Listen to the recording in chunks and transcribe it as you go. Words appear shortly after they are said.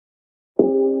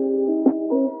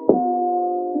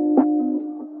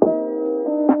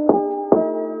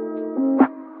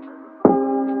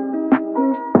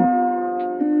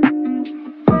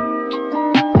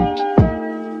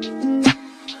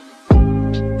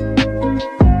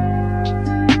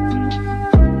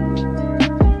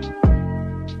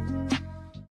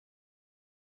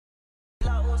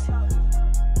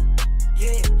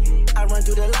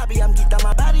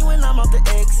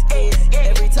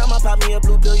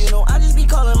you know I just be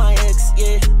calling my ex,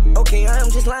 yeah. Okay, I am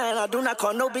just lying, I do not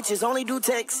call no bitches, only do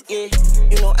text, yeah.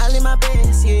 You know I live my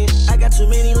best, yeah. I got too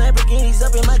many Lamborghinis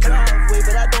up in my driveway,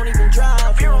 but I don't even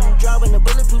drive. Driving a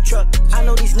bulletproof truck. I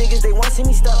know these niggas, they want to see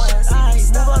me stuck. I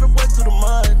move all the way through the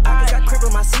mud. I got crib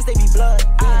in my seats, they be blood.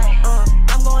 Yeah.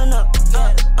 I'm going up,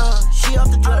 yeah. She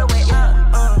off the drug,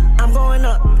 yeah. I'm going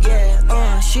up,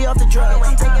 yeah. She off the drugs.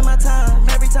 I'm taking my time.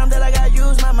 Every time that I gotta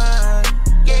use my mind.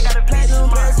 Yeah, got a platinum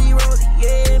Prezi Rosie,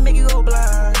 yeah, make you go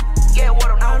blind. Yeah,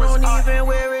 what I don't even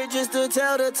wear it just to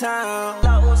tell the time.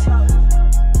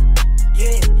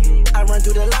 Yeah, I run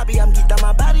through the lobby, I'm geeked on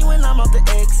my body when I'm off the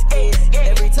X. Yeah,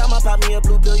 every time I pop me a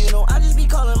blue pill, you know I just be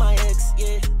calling my ex.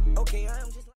 Yeah, okay, I'm